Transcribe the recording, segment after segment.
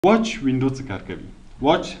واچ وینډو څه کار کوي؟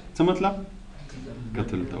 واچ څه مطلب؟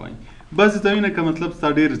 کتل ته وایي. بعضې ځایونه که مطلب ستا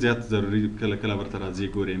ډېر زیات ضروري کله کله ورته راځي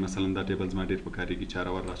ګورې مثلا دا ټیبل زما ډېر پکارېږي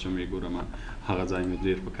چاره ور راشم ویې ګورم هغه ځای مې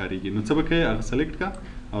ډېر پکارېږي نو څه به کوې هغه سلیکټ کړه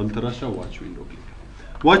او دلته راشه واچ وینډو کلیک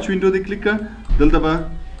کړه. واچ وینډو دې کلیک کړه دلته به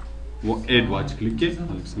ایډ واچ کلیک کړې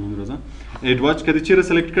ایډ واچ که دې چېرې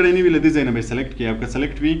سلیکټ کړی نه وي له دې ځای نه به یې سلیکټ کړي او که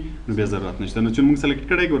سلیکټ وي نو بیا ضرورت نشته نو چې موږ سلیکټ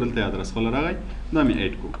کړی ګور دلته ادرس خپله راغی دا مې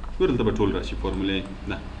ایډ کړو ګور دلته به ټول راشي فارمولې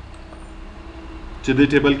ده چې دې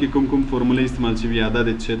ټیبل کې کوم کوم فارمولې استعمال شوي یا دا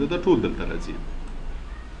د څه ده دا ټول دلته راځي.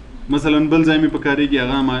 مثلا بل ځای مې پکارېږي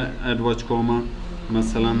هغه ما ایډ واچ کوم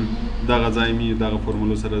مثلا دغه ځای مې دغه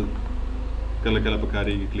فارمولو سره کله کله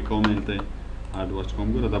پکارېږي کلیک کوم هلته ایډ واچ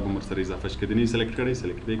کوم ګوره دا به مو سره اضافه شي که دې نه سلیکټ کړی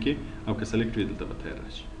سلیکټ به یې کړې او که سلیکټ وي دلته به تیار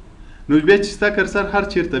راشي. نو بیا چې ستا کرسر هر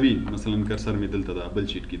چېرته وي مثلا کرسر مې دلته ده بل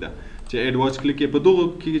شیټ کې ده چې ایډ واچ کلیک یې په دغو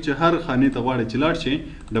کې چې هر خانې ته غواړې چې لاړ شي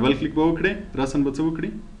ډبل کلیک به وکړې راسن به څه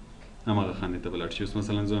وکړي هماغه خانې ته به لاړ شي. اوس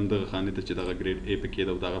مثلا زه هم دغه خانې ته چې دغه ګریډ اے پکې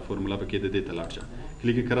ده او دغه فارموله پکې ده دې ته لاړ شه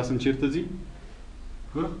کلیک یې که راسن چېرته ځي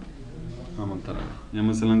ګوره همالته راغی یا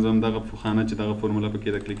مثلا زه هم دغه خانه چې دغه فارموله پکې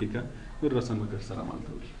ده کلیک یې کړه ګوره راسن به کرسر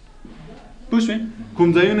همالته وکړي. پوه شوې کوم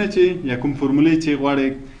ځایونه چې یا کوم فارمولې چې غواړې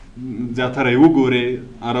زیاتره یې وګورې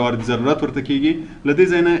هر وخت ضرورت ورته کېږي له دې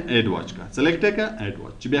ځای نه ایډ واچ کړه سلیکټ یې کړه ایډ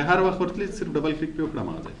واچ چې بیا هر وخت ورتلې صرف ډبل کلیک پرې وکړه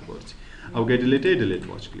هماغه ځای ته به ورځي او که ډیلیټ یې ډیلیټ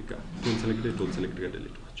واچ کلیک کړه ټول سلیکټ یې ټول سلیکټ کړه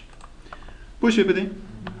ډیلیټ واچ کړه. پوه شوې په دې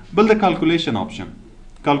بل د کالکولیشن آپشن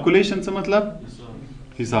کالکولیشن څه مطلب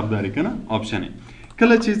حسابداري که نه آپشن یې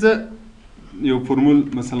کله چې زه یو فورمول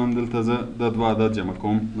مثلا دلته زه دا دوه عدد جمع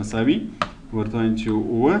کوم مساوي ورته وایم چې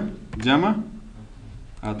اووه جمع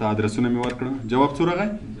اته ادرسونه مې ورکړه جواب څو راغی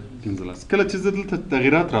 15. کله چې زه دلته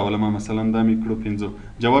تغییرات راولم مثلا دا مې کړو 15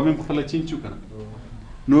 جواب مې خپله چینج شو که نه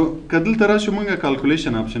نو که دلته راشو موږ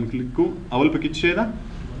کالکولیشن آپشن کلیک کوو اول پکې څه شی ده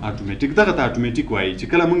اتومیټیک دغه ته اتومیټیک وایي چې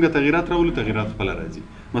کله موږ تغییرات راولو تغییرات خپله راځي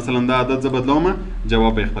مثلا دا عدد زه بدلوم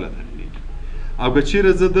جواب یې خپله تغییرېږي او که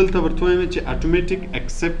چیرې زه دلته ورته وایم چې اتومیټیک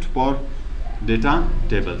اکسپټ فار ډیټا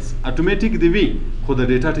ټیبلز اتومیټیک دی وي خو د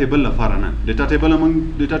ډیټا ټیبل لپاره نه ډیټا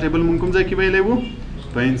ټیبل موږ کوم ځای کې ویلی وو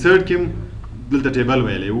په انسرټ کې دلته ټیبل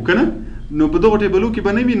ویلی وو که نه نو په دغو ټیبلو کې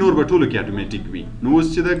به نه وي نور به ټولو کې اتومیټیک وي نو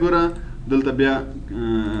اوس چې دا ګوره دلته بیا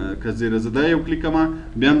که زیره زه دا یو کلیک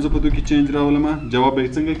کړم بیا هم زه په دو کې چینج راولم جواب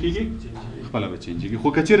به څنګه کېږي خپله به چینجېږي خو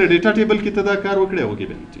که چېرې ډیټا ټیبل کې ته دا کار وکړې هغو کې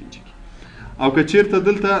به نه چینجېږي او که چېرته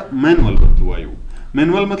دلته مینول ورته وایو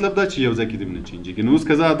مینول مطلب دا چې یو ځای کې دې نه چینجېږي نو اوس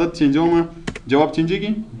که زه عدد چینجوم جواب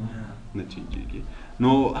چینجېږي نه چینجېږي نو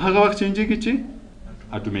هغه وخت چینجېږي چې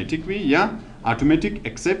اتومیټیک وي یا اتومیټیک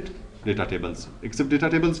اکسپټ ډیټا ټیبلز اکسپټ ډیټا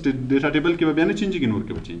ټیبلز ډیټا ټیبل کې به بیا نه چینجېږي نور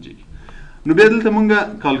کې به چینجېږي. نو بیا دلته مونږ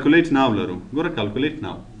کالکولیټ ناو لرو ګوره کالکولیټ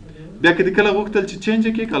ناو بیا که دې کله غوښتل چې چینج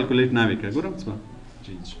یې کړې کالکولیټ ناو یې کړه ګوره څه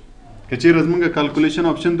چینج که چېرې زموږ کالکولیشن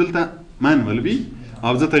آپشن دلته مینول وي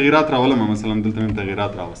او زه تغییرات راولم مثلا دلته مې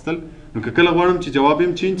تغییرات راوستل نو که کله غواړم چې جواب یې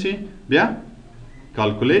چینج شي بیا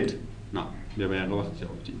کالکولیټ ناو بیا به هغه وخت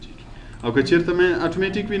جواب چینج کېږي او که چېرته مې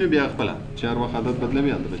اتومیټیک وي نو بیا خپله چې هر وخت عدد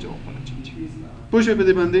بدلوي هلته به جواب خپله چینج کېږي. پوه شوې په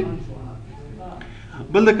دې باندې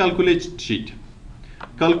بل د کالکولیټ شیټ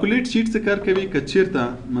کالکولیټ شیټ څه کار کوي که چېرته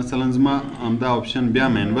مثلا زما همدا آپشن بیا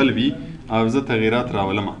مینول وي او زه تغییرات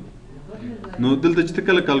راولم نو دلته چې ته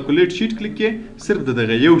کله کالکولیټ شیټ کلیک کړې صرف د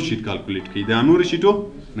دغه یو شیټ کالکولیټ کوي دا نورو شیټو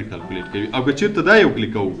نه کالکولیټ کوي او که چېرته دا یو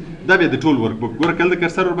کلیک کوو دا بیا د ټول ورک بک ګوره کله د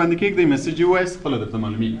کرسر ورباندې کېږدئ میسج یې ووایاست خپله درته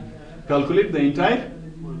معلومېږي کالکولیټ د انټایر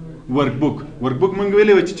ورک بک ورک بک موږ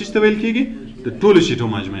ویلی وه چې څه ته ویل کېږي د ټولو شیټو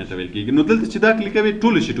مجموعې ته ویل کېږي نو دلته چې دا کلیک کوي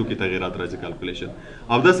ټولو شیټو کې تغییرات راځي کالکولیشن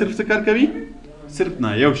او دا صرف څه کار کوي صرف نه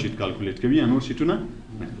یو شیټ کالکولیټ کوي یا نور شیټونه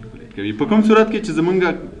نه کالکولیټ کوي په کوم صورت کې چې زمونږ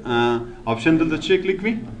آپشن دلته چې کلیک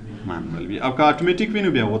وي مانول وي او که اتومیټیک وي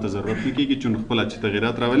نو بیا هغو ته ضرورت نه کېږي چې خپله چې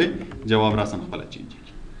تغییرات راولي جواب راسن خپله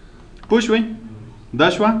چینجېږي. پوه شوئ دا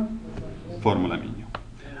شوه فارموله مینیو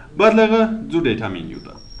بعد له هغه ځو ډیټا مینیو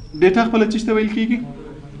ته ډیټا خپله څه ته ویل کېږي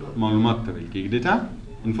معلومات ته ویل کېږي ډیټا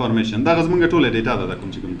انفارمیشن دغه زموږ ټوله ډیټا ده دا کوم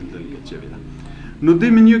چې کوم دلته لیکل شوې ده نو دې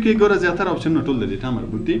منیو کې ګوره زیاتره آپشنونه ټول د ډیټا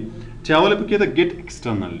مربوط دي چې اوله پکې ده ګیټ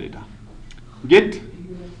ایکسټرنل ډیټا ګیټ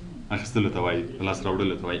اخیستلو ته وایي په لاس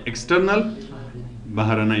راوړلو ته وایي ایکسټرنل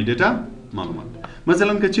بهرنی ډیټا معلومات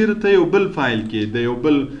مثلا که چېرې ته یو بل فایل کې د یو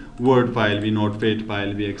بل ورډ فایل وي نوټ پیډ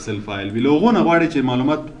فایل وي ایکسل فایل وي له هغو نه غواړې چې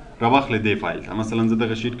معلومات راواخلې دې فایل ته مثلا زه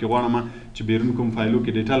دغه شیټ کې غواړم چې بیرون کوم فایلو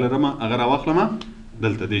کې ډیټا لرم هغه راواخلم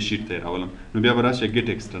دلته دې شیټ ته یې راولم نو بیا به راشه ګیټ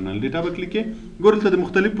ایکسټرنل ډیټا به کلیک کړې ګوره دلته د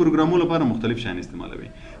مختلف پروګرامونو لپاره مختلف شیان استعمالوي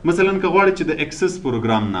مثلا که غواړې چې د اکسس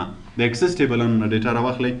پروګرام نه د اکسس ټیبلونو نه ډیټا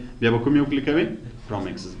راواخلئ بیا به کوم یو کلیک کوئ فرام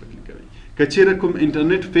اکسس به کلیک کوئ که چېرې کوم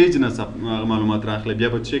انټرنیټ پیج نه معلومات راخلئ بیا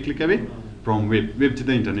به څه کلیک کوئ فرام ویب چې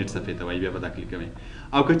د انټرنیټ صفحې ته وایي بیا به دا کلیک کوئ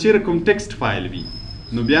او که چیرې کوم ټیکسټ فایل وي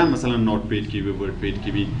نو بیا مثلا نوٹ پیډ کې وي ورډ پیډ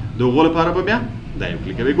کې وي د هغو لپاره به بیا دا یو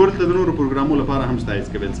کلیک کوئ ګورئ د نورو پروګرامو لپاره هم شته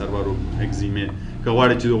اسکیول سرور او اکزیمې که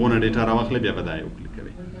غواړئ چې د هغو نه ډیټا راواخلئ بیا به دا یو کلیک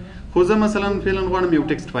کوئ خو زه مثلا فعلا غواړم یو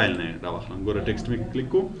ټیکسټ فایل نه راواخلم ګوره ټیکسټ مې کلیک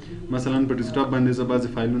کو مثلا په ډیسکټاپ باندې زه بعضې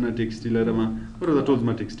فایلونه ټیکسټي لرم ګوره دا ټول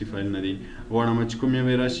زما ټیکسټي فایلونه دي غواړم چې کوم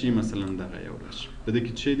یو راشي مثلا دغه یو راشي په دې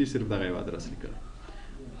کې څه دي صرف دغه یو ادرس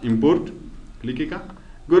لیکل امپورټ کلیک وکړه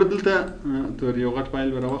ګوره دلته تور یو غټ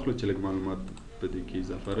فایل به راواخلو چې لږ معلومات په دې کې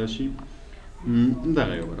اضافه راشي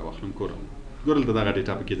دغه یو به راواخلم کورل ګوره دلته دغه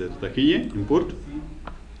ډیټا پکې درته ښیي امپورټ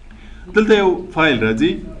دلته یو فایل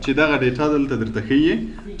راځي چې دغه ډیټا دلته درته ښیي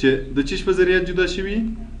چې د چیش په ذریعه جدا شوي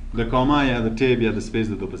د کاما یا د ټیب یا د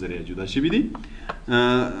سپیس د دو په ذریعه جدا شوي دي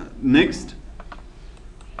نیکسټ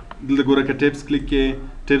دلته ګوره که ټیپس کلیک کې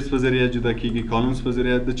ټیپس په ذریعه جدا کیږي کالمز په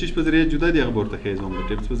ذریعه د چیش په ذریعه جدا دي هغه به ورته ښیي زه هم د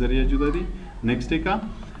ټیپس په ذریعه جدا دي نیکسټ یې کا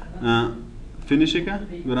فینیش یې کا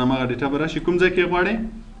ګوره هماغه ډیټا به راشي کوم ځای کې غواړې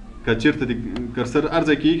که چېرته د کرسر هر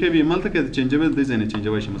ځای کې ایښی وي هملته که چینجوی دې ځای نه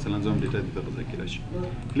چینجوی شي مثلا زه هم ډیټا دې دغه ځای کې راشي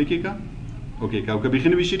کلیک یې کا اوکې که او که بیخي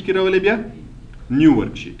نوي شیټ کې راولې بیا نیو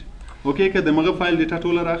ورک شیټ اوکې که د مغه فایل ډیټا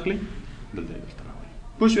ټوله راخلي دلته یې ورته راولئ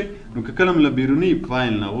پوه شوې نو که کله م له بیروني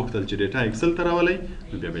فایل نه غوښتل چې ډیټا اکسل ته راولئ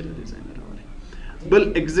نو بیا به یې له دې ځای نه راولئ بل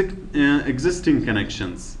existing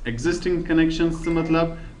connections څه مطلب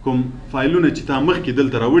کوم فایلونه چې تا مخکې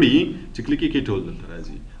دلته راوړي چې کلیک یې کړئ ټول دلته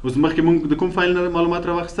راځي اوس مخکې موږ د کوم فایل نه معلومات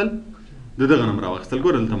راواخیستل د دغه نه م راواخیستل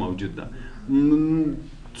ګوره دلته موجود ده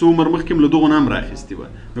څو عمر مخکې م له دغو نه هم رااخیستي وه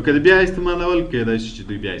نو که د بیا استعمالول کیدای شي چې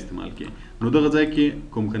دوی بیا استعمال کړي نو دغه ځای کې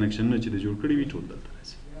کوم کنکشنونه چې د جوړ کړي وي ټول دلته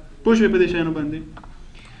راځي پوه شوې په دې شیانو باندې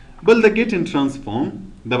بل د ګیټ ان ترانسفارم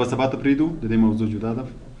دا به سبا ته پرېږدو د دې موضوع جدا ده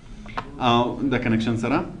او د کنکشن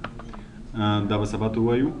سره دا به سبا ته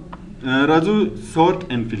ووایو راځو سورټ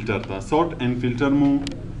اینډ فلټر ته سورټ اینډ فلټر مو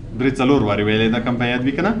درې څلور وارې ویلی دا کم په یاد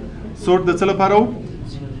وي که نه سورټ د څه لپاره و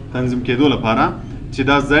تنظیم کېدو لپاره چې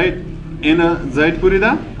دا زاید اینه زاید پورې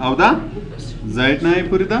ده او دا زاید نه یې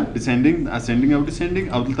پورې ده ډسینډینګ اسینډینګ او ډسینډینګ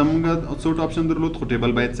او دلته مونږ سورټ آپشن درلود خو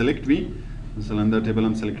ټیبل باید سلیکټ وي مثلا دا ټیبل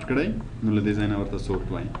هم سلیکټ کړی نو له دې ځای نه ورته سورټ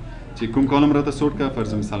وایي چې کوم کالم راته سورټ کا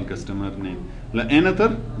فرض مثال کسټمر نیم له اینه تر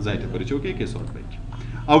زاید پورې چې اوکې کې سورټ وایي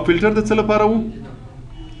او فلټر د څه لپاره و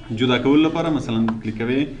جدا کول لپاره مثلا کلیک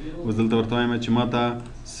کوئ اوس دلته ورته وایم چې ما ته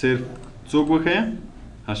صرف څوک وښیه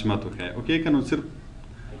حشمت وښیه اوکې که نو صرف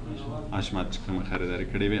حشمت چې کومه خریداري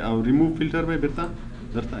کړې وي او ریموو فلټر به یې بېرته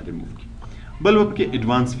درته ریموو کړي بل به پکې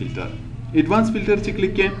ایډوانس فلټر چې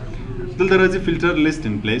کلیک کې دلته راځي فلټر لیست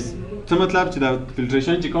ان پلیس څه مطلب چې دا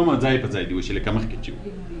فلټریشن چې کوم ځای په ځای دی وشي لکه مخکې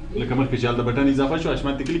چې هلته بټن اضافه شو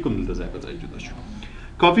حشمت ته کلیک کوم دلته ځای په ځای جدا شو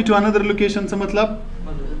کاپي ټو انادر لوکیشن څه مطلب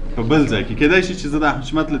په بل ځای کې کیدای شي چې زه د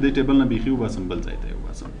حشمت له دې ټیبل نه بیخي وباسم بل ځای ته یې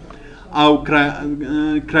وباسم او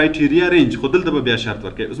کرایټیریا رینج خو دلته به بیا شرط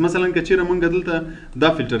ورکوي اوس مثلا که چیرې مونږ دلته دا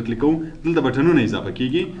فلټر کلیک کوو دلته بټنونه اضافه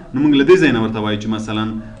کیږي نو مونږ له دې ځای نه ورته وایو چې مثلا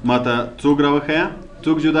ما ته څوک راوښیه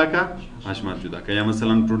څوک جدا کا حشمت جدا کا یا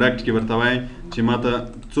مثلا پروډکټ کې ورته وایي چې ما ته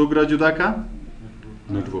څوک را جدا کا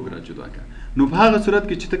نوټ بک را جدا کا نو په هغه صورت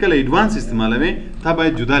کې چې ته کله ایډوانس استعمالوې تا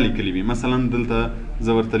باید جدا لیکلی وي مثلا دلته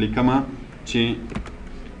زه ورته لیکمه چې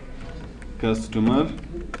کسټمر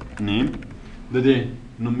نیم د دې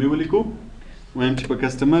نوم مې ولیکو وایم چې په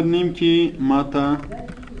کسټمر نیم کې ما ته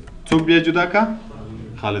څوک بیا جدا کا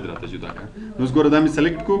خالد راته جدا کا نو اوس ګوره دا مې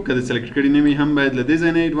سلیکټ کو که د سلیکټ کړي نه وي هم باید له دې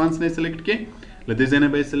ځای نه ایډوانس نه سلیکټ کړي له دې ځای نه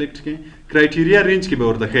باید سلیکټ کړي کرایټیریا رینج کې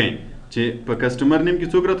به ورته ښیي چې په کسټمر نیم کې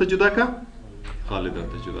څوک راته جدا کا خالد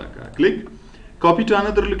راته جدا کا کلیک کاپی ټو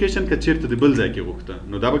انادر لوکیشن که چیرته د بل ځای کې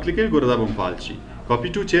غوښته نو دا به کلیک کوي ګوره دا به هم فعال شي کاپی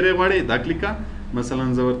ټو چیرې غواړې دا کلیک مثلا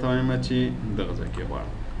زه ورته وایم چې دغه ځای کې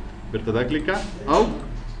غواړم بیرته دا کلیک او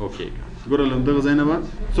اوکې ګوره له دغه ځای نه به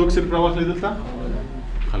څوک صرف راواخلي دلته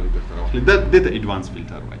خلک بیرته راواخلي دا دې ته ایډوانس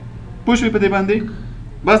فلټر وایي پوه شوې په دې باندې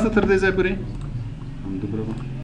بس ته تر دې ځای پورې همدومره به